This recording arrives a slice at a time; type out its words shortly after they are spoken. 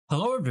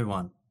Hello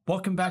everyone,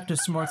 welcome back to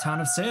some more Town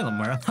of Salem,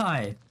 where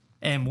I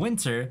am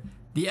Winter,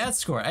 the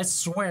escort. I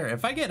swear,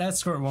 if I get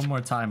escort one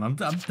more time, I'm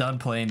done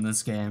playing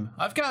this game.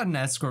 I've gotten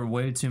escort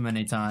way too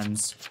many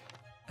times.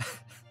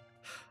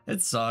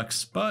 It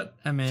sucks, but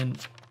I mean,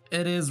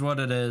 it is what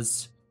it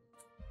is.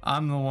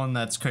 I'm the one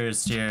that's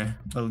cursed here,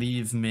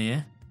 believe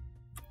me.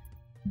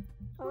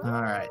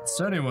 Alright,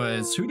 so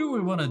anyways, who do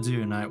we want to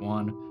do night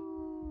one?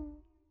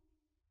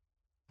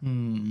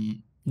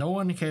 No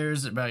one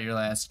cares about your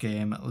last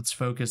game. Let's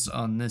focus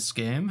on this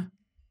game.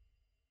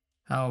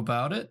 How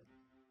about it?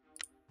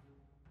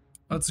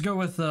 Let's go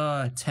with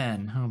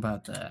 10. How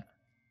about that?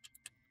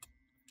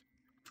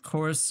 Of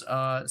course,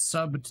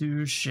 sub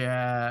to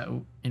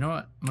shadow. You know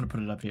what? I'm gonna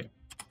put it up here.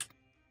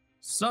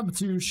 Sub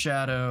to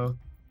shadow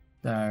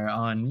there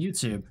on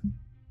YouTube.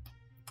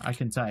 I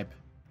can type.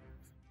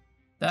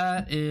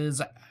 That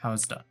is how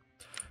it's done.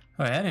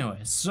 Alright,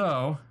 anyway,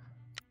 so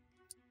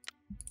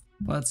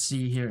let's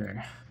see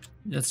here.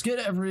 Let's get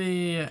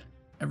every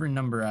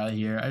number out of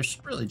here. I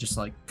should really just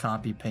like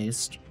copy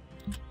paste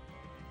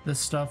this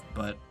stuff,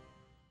 but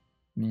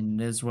I mean,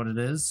 it is what it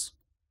is.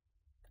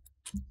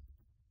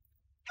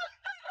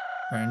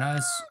 Very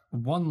nice.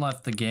 1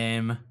 left the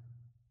game.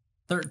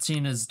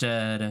 13 is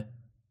dead,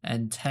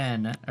 and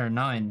 10 or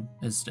 9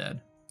 is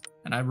dead.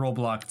 And I roll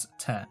blocked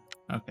 10.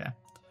 Okay.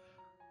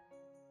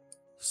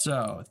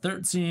 So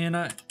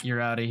 13, you're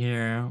out of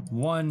here.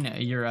 1,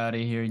 you're out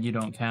of here. You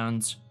don't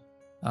count.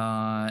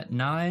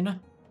 9.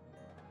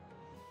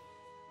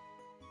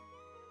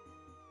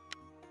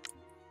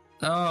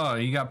 Oh,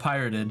 you got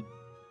pirated.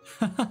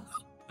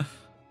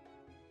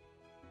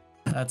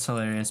 That's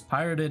hilarious.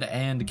 Pirated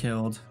and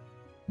killed.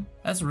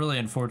 That's really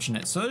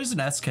unfortunate. So there's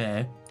an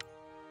SK.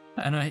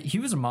 And he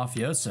was a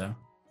mafioso.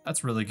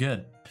 That's really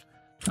good.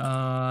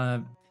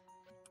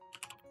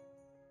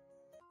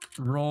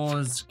 Roll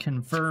is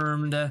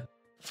confirmed.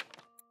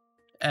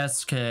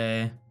 SK.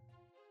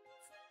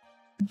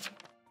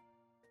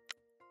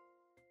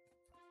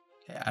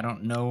 I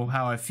don't know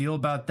how I feel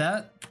about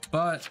that,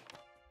 but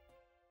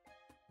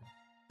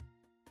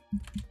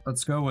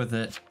let's go with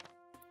it.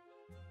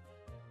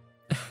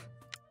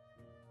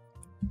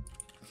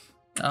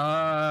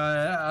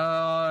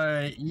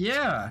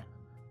 Yeah.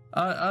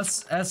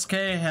 Us SK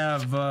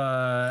have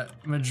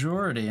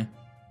majority.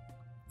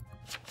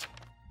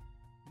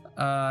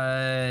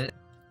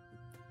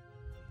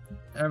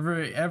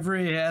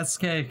 Every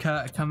SK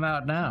come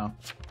out now.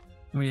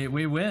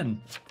 We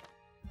win.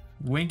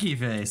 Winky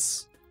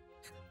face.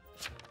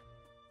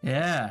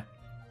 Yeah.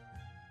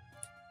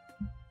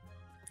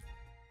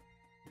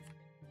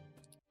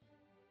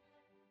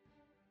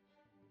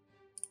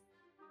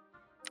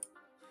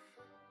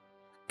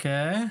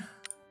 Okay.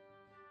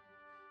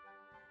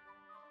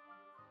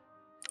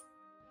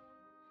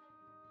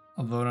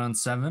 I'll vote on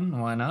 7.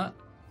 Why not?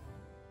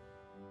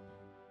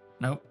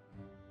 Nope.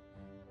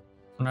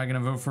 I'm not gonna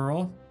vote for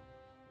roll.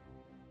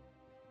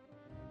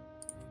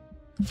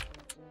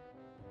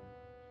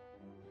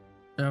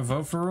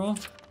 Vote for roll.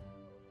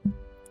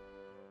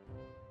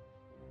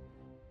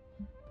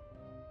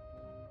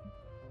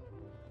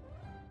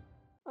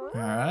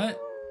 Alright.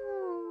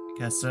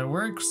 Guess that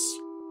works.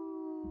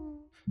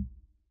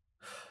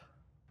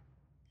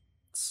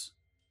 It's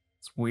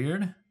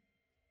weird.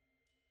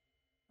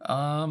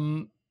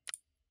 I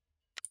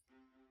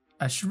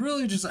should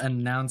really just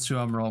announce who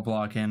I'm role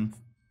blocking.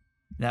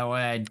 That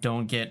way I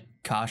don't get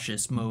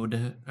cautious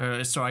mode.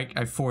 So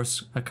I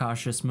force a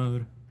cautious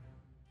mode.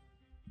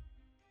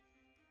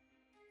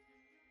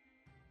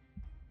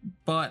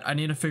 But I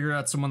need to figure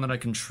out someone that I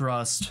can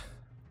trust.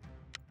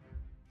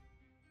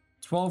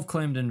 12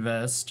 claimed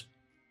invest.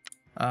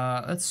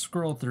 Let's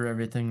scroll through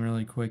everything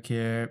really quick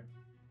here.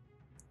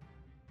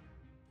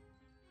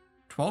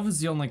 12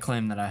 is the only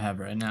claim that I have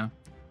right now.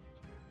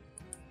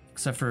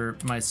 Except for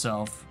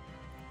myself.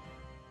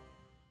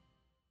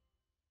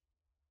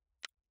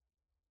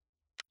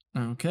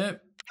 Okay.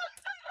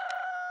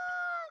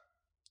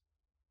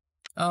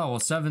 Oh, well,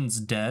 7's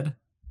dead.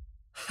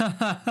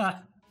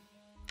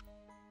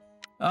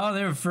 Oh,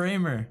 they're a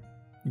framer.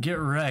 Get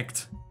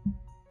wrecked.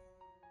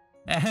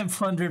 And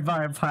plundered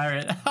by a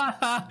pirate.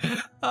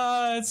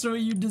 That's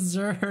what you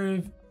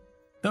deserve.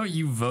 Don't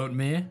you vote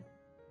me.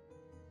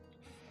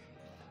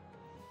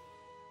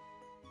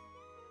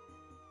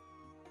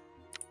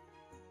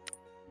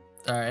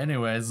 Alright,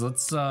 anyways,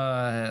 let's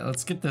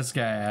get this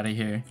guy out of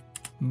here.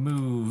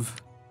 Move.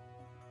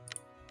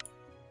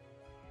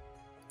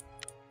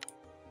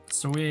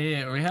 So we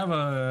have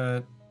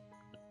a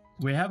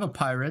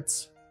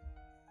pirates.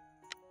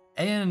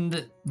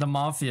 And the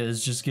Mafia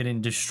is just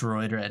getting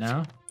destroyed right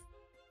now.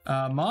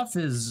 Moth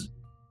is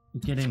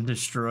getting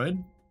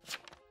destroyed.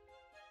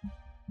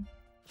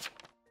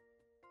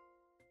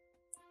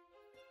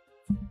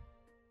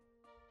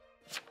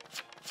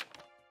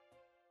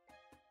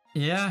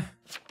 Yeah.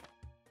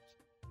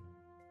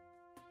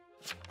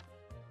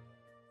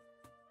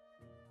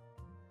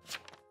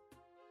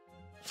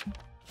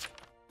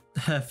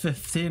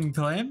 $15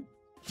 claim.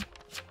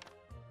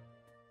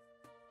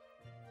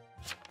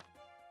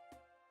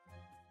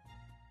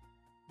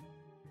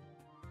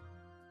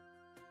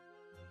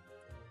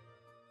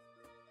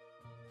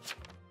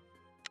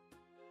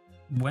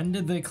 When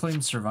did they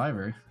claim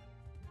Survivor?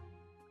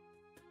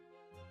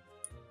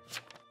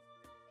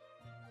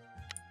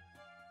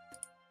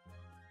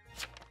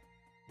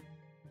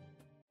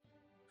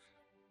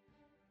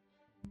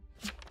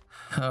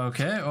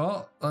 Okay,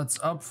 well, let's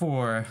up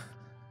 4.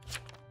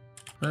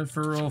 Ready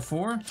for roll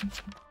 4?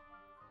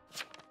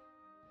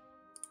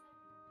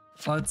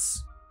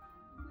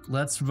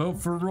 Let's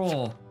vote for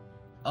roll.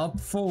 Up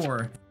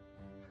 4.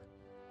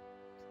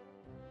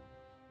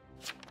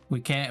 We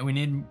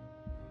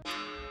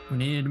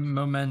need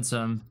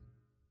momentum.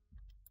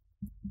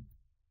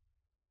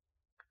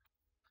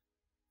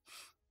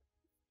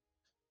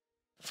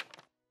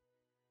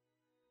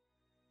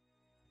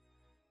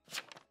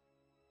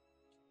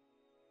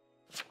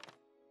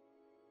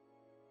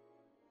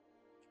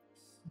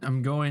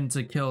 I'm going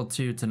to kill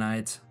 2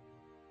 tonight.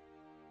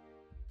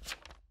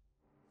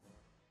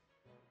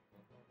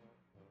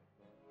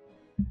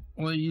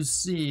 Well, you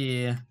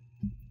see,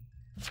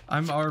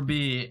 I'm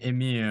RB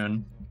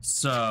immune,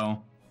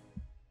 so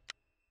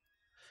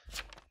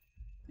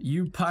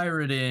you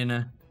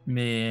pirating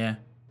me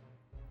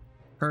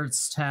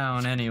hurts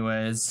town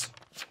anyways.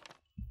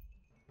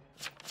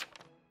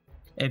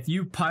 If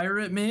you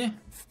pirate me,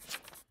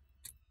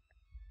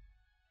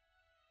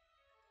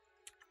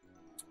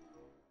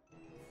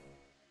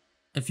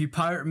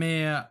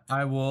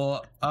 I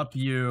will up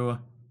you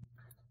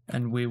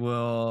and we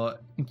will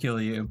kill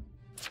you.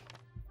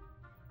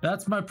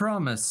 That's my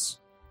promise.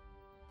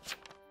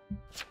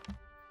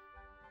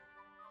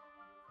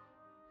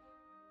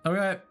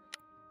 Okay.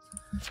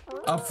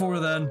 Up 4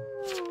 then.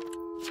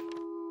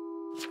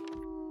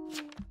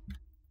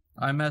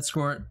 I'm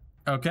escort.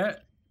 Okay.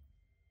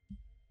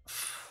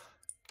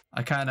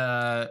 I kind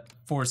of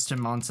forced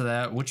him onto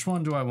that. Which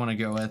one do I want to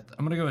go with?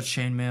 I'm going to go with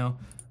chainmail.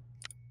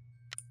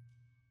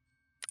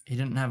 He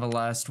didn't have a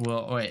last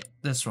will. Oh, wait,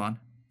 this one.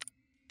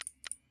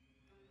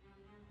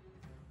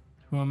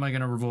 Who am I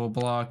going to revolt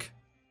block?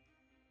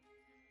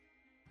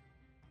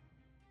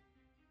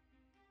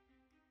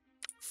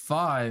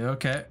 5,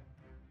 okay.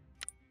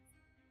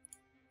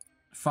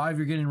 5,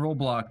 you're getting roll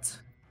blocked.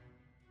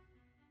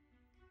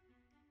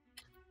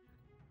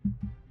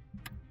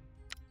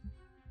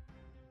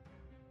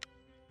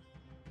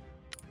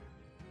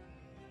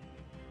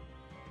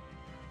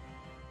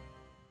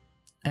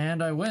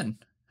 And I win,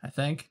 I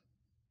think.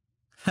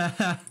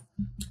 Haha.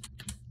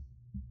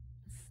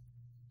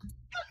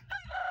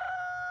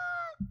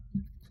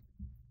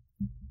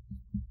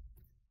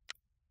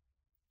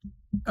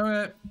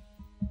 Okay.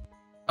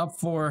 Up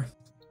 4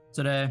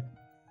 today.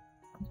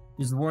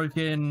 He's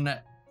working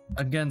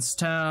against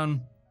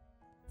town.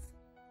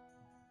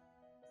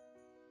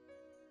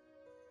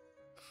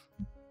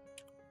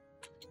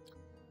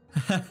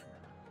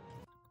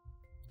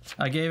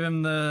 I gave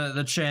him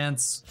the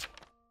chance.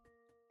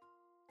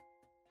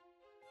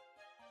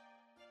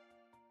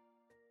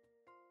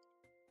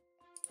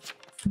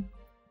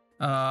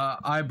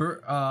 I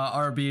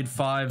RB'd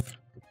 5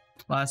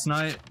 last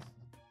night.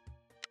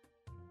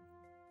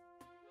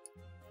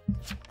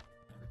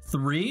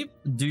 3,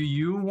 do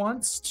you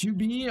want to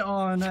be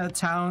on a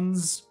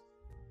town's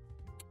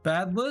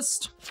bad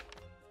list?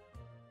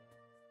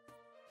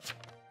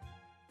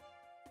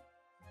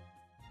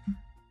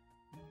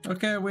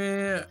 Okay,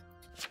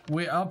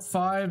 we up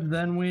 5,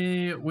 then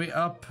we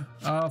up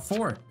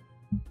 4.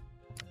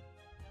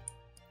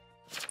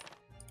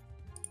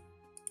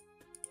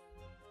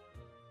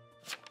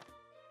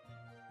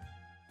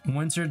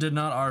 Winter did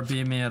not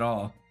RB me at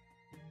all.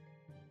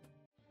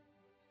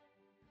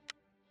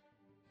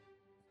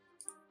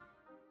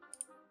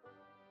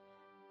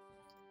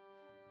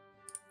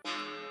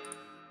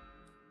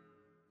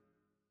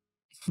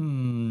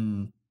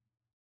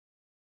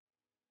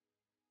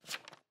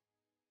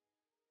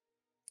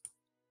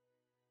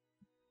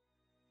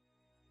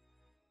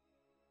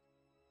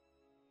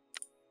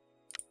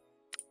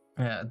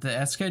 Yeah,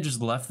 the SK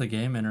just left the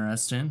game.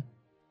 Interesting.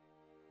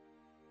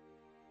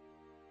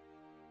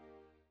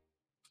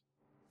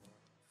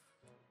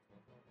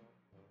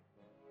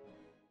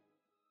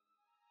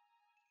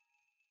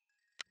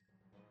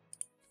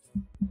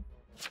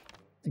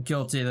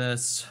 Guilty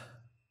this.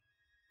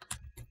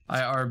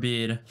 I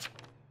RB'd.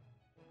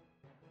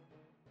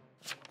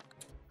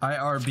 I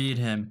RB'd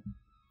him.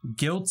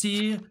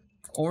 Guilty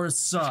or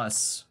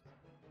sus?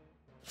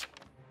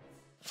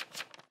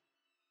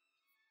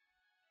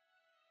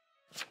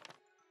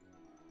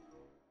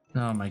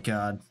 Oh my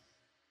god.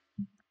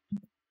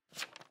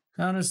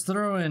 Counter's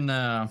throwing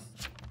now.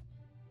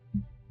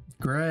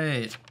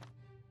 Great.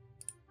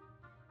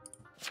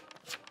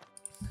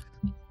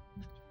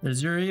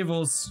 There's your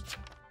evils.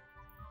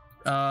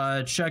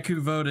 Check who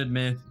voted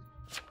me.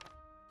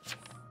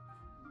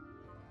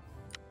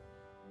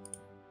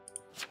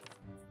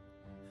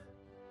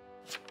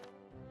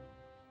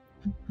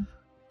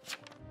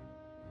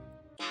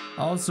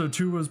 Also,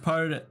 2 was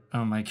pirated.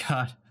 Oh my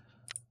god.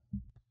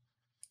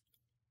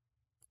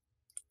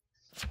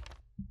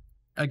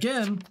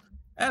 Again,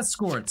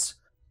 escorts.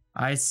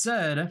 I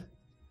said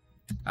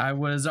I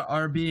was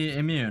RB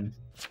immune.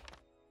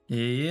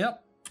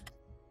 Yep.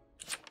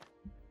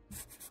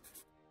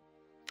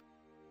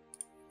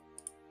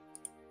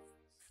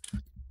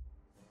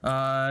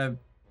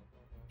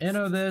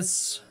 Inno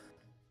this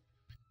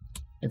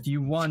if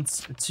you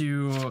want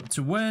to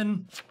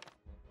win.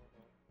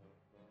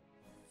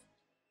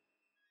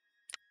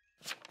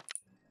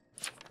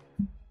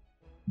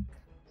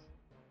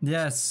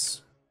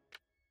 Yes.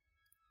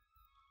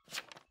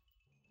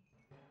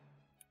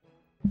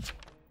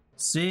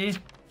 See?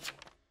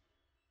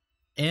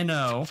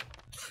 Inno.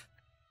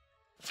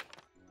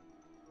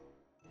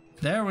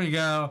 There we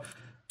go.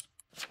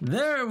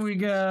 There we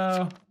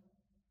go.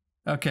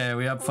 Okay,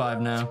 we up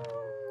 5 now.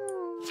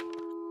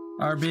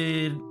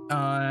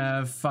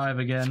 RB 5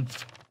 again.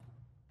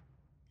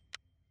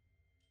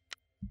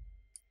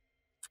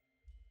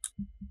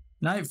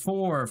 Night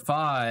 4,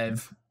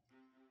 5.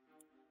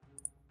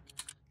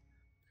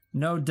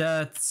 No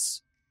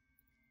deaths.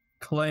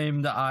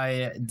 Claimed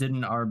I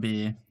didn't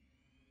RB.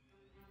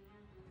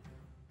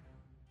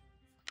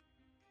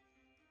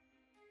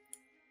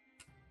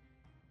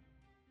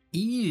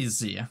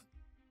 Easy.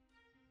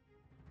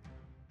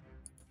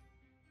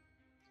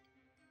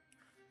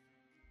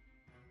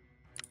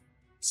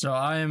 So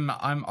I'm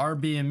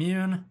RB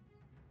immune.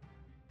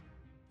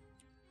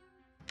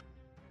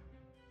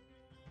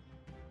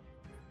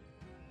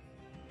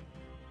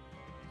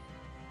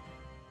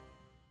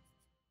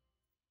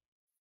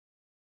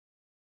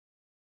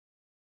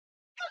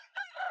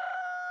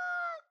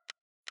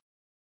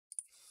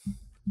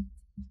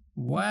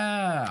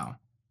 Wow.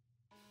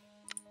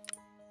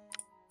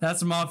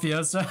 That's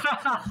mafioso.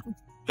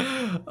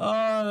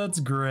 Oh, that's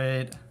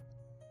great.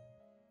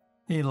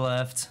 He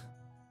left.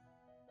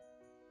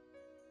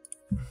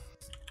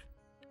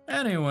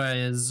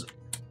 Anyways,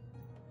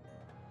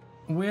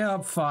 we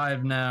up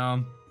 5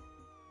 now.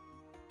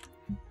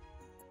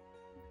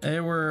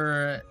 They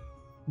were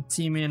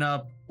teaming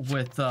up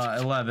with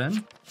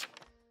 11.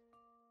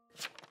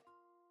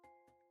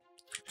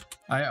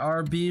 I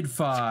RB'd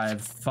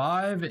 5.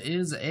 5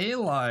 is a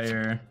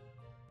liar.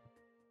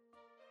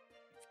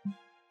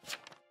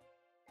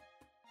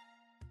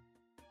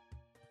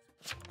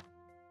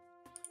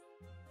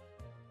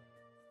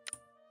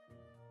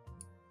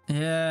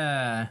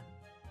 Yeah.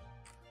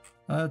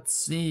 Let's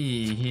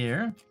see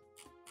here.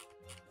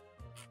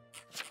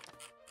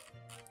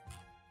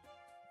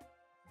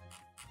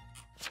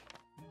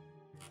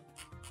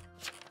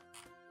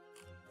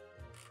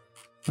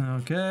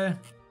 Okay.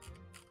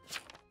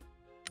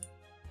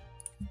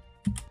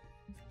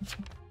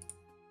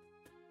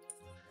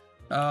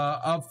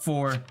 Up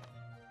 4.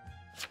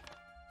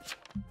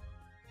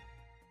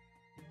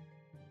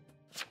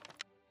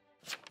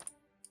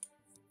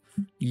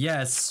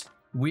 Yes,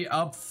 we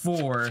up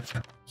 4.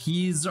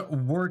 He's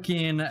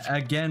working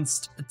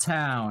against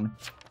town.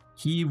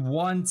 He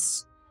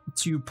wants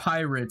to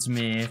pirate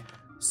me,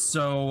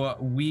 so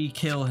we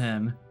kill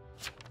him.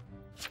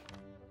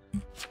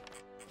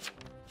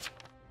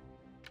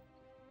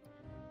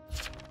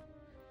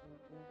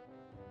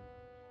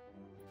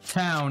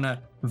 Town,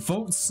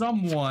 vote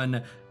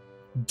someone.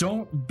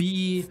 Don't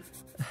be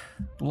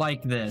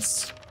like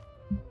this.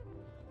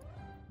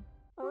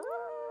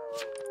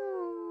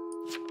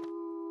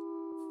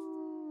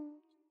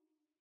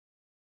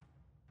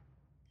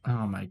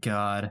 Oh my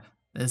god,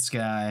 this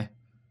guy.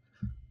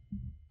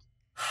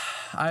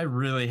 I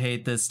really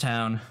hate this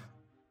town.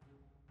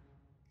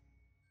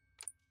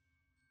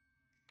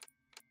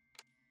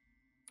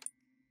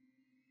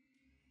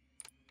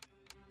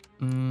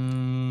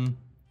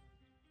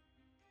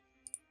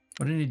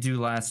 What did he do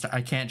last?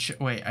 I can't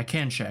wait, I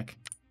can check.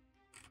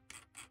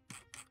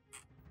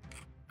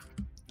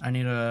 I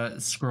need to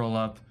scroll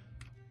up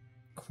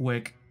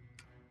quick.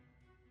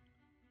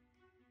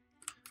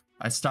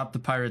 I stopped the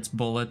pirate's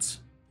bullets.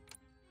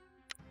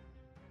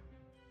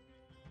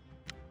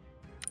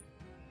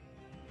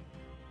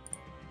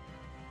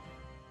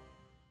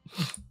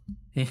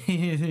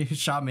 He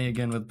shot me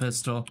again with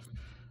pistol.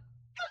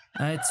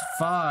 It's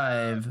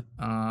 5.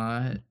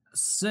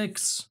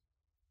 6.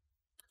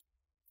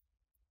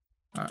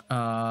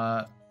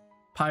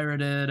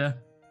 Pirated.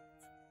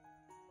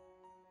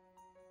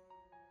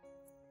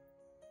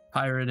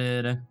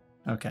 Pirated.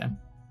 Okay.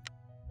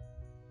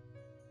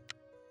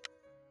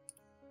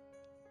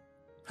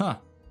 Huh.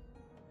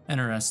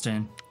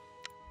 Interesting.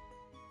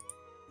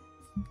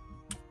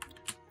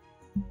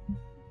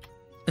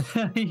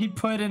 He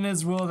put in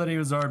his will that he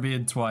was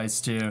RB'd twice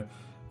too.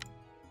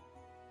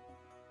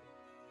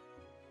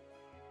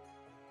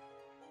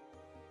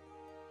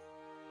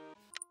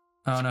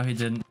 Oh no, he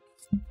didn't.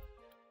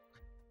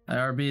 I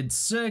RB'd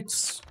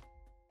 6.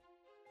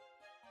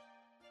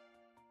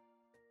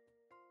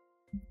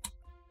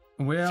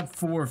 We have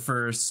 4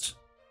 first.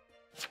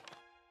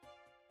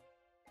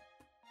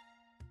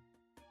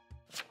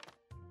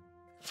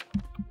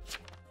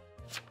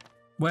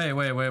 Wait.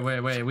 We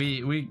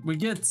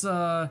get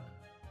 12.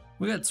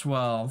 We get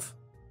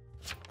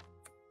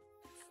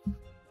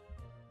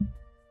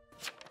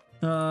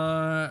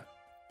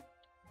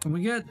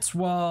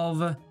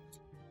 12.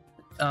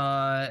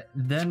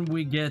 Then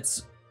we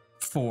get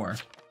 4.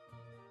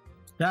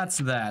 That's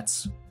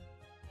that.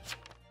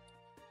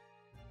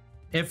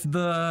 If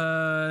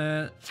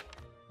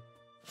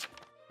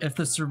if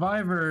the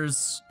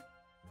survivors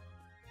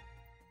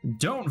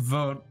don't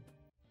vote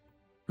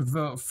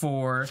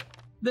for,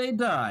 they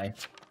die.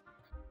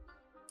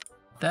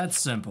 That's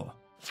simple.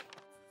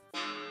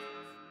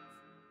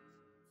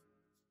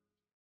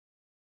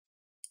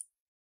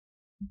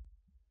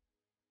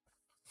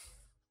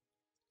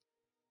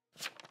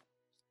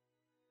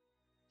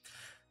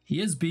 He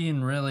is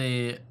being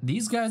really,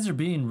 these guys are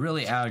being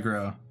really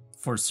aggro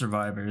for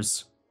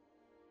survivors.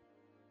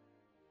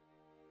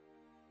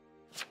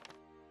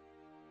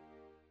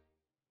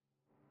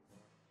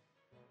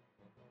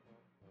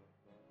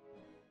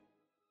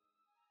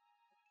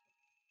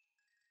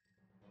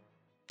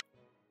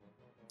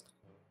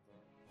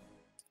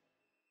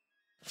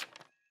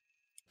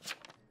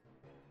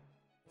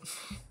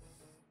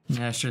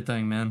 Yeah, sure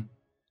thing, man.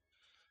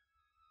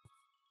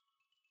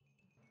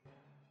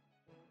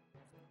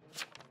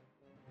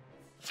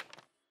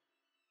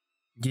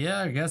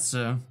 Yeah, I guess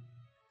so.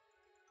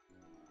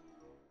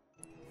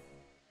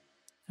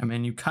 I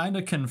mean, you kind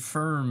of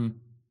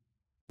confirm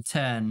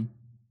 10.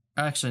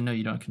 Actually, no,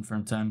 you don't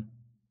confirm 10.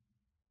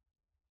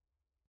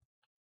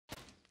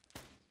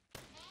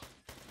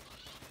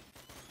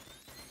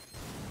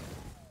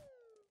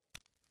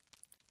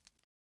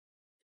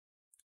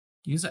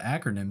 Use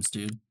acronyms,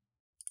 dude.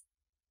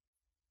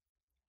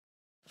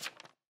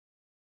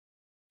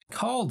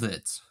 Called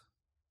it.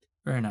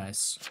 Very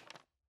nice.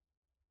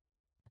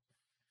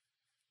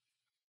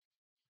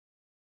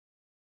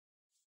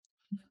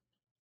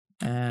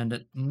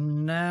 And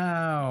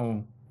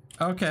now,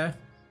 okay.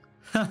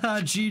 Haha,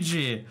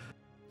 GG.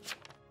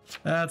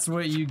 That's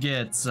what you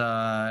get.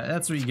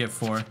 That's what you get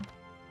for.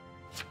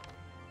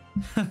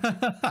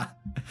 I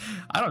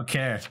don't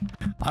care.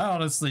 I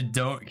honestly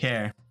don't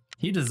care.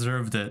 He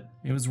deserved it.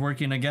 He was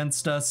working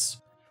against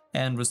us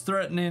and was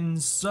threatening,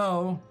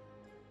 so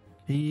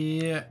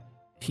he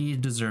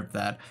deserved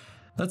that.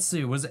 Let's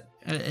see. Was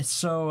it,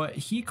 so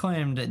he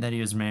claimed that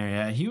he was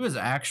married. He was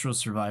actual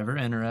survivor.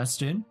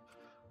 Interesting.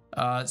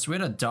 So we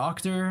had a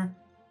doctor.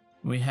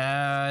 We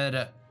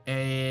had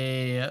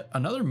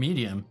another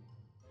medium.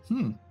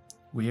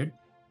 Weird.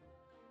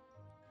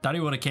 Thought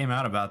he would have came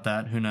out about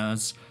that. Who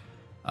knows?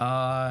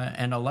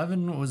 And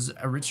 11 was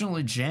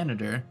originally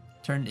janitor,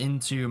 turned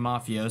into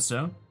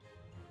mafioso.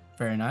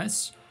 Very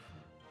nice.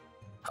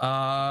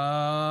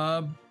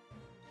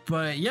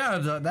 But yeah,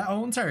 that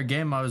whole entire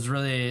game I was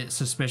really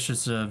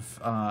suspicious of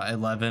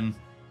 11.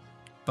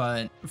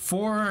 But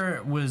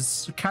 4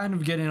 was kind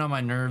of getting on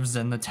my nerves,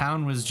 and the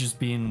town was just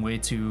being way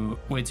too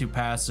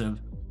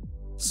passive.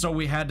 So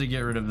we had to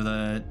get rid of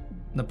the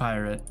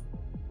pirate.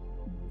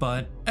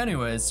 But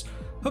anyways,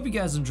 hope you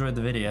guys enjoyed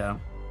the video.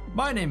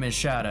 My name is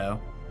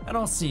Shadow, and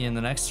I'll see you in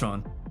the next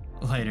one.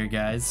 Later,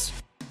 guys.